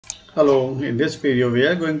Hello, in this video we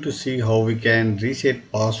are going to see how we can reset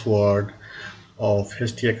password of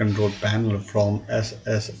Hestia control panel from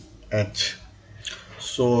SSH.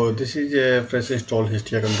 So this is a fresh installed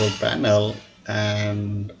Hestia control panel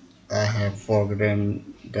and I have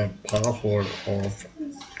forgotten the password of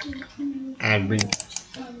admin.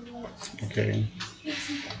 Okay.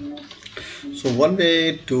 So one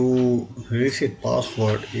way to reset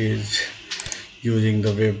password is using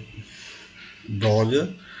the web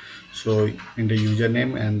browser. So in the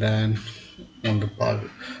username and then on the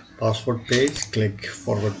password page click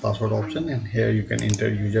forward password option, and here you can enter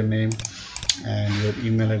username and your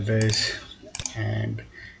email address and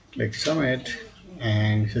click submit,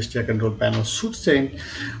 and Hestia control panel should send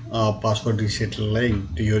a password reset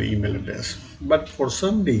link to your email address. But for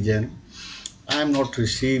some reason I am not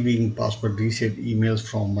receiving password reset emails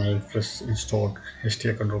from my fresh installed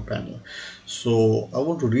Hestia control panel. So I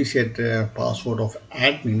want to reset the password of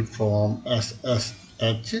admin from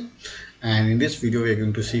SSH. And in this video, we are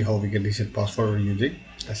going to see how we can reset password using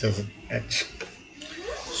SSH.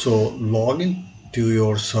 So log in to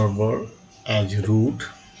your server as root.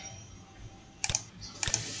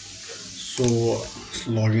 So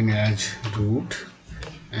log in as root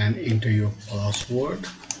and enter your password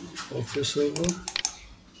of your server.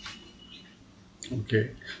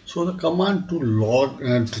 Okay, so the command to log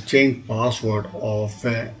to change password of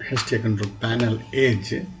Hestia control panel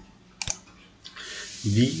is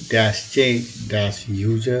v-change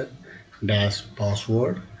user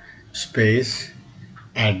password space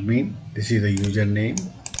admin. This is the username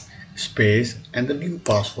space and the new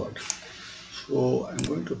password. So I'm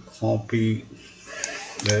going to copy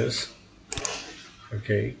this.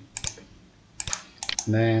 Okay,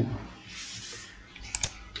 then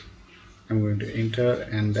I'm going to enter,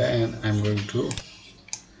 and then I'm going to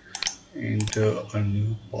enter a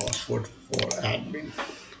new password for admin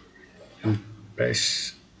and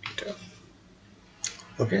press enter.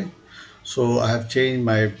 Okay, so I have changed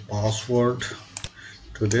my password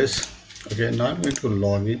to this. Okay, now I'm going to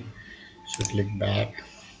log in. So click back.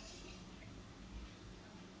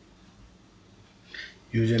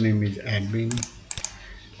 Username is admin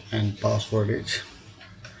and password is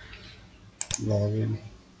login,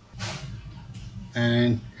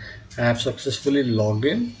 and I have successfully logged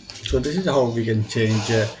in. So this is how we can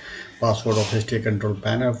change password of Hestia control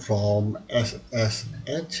panel from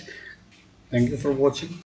SSH. Thank you for watching.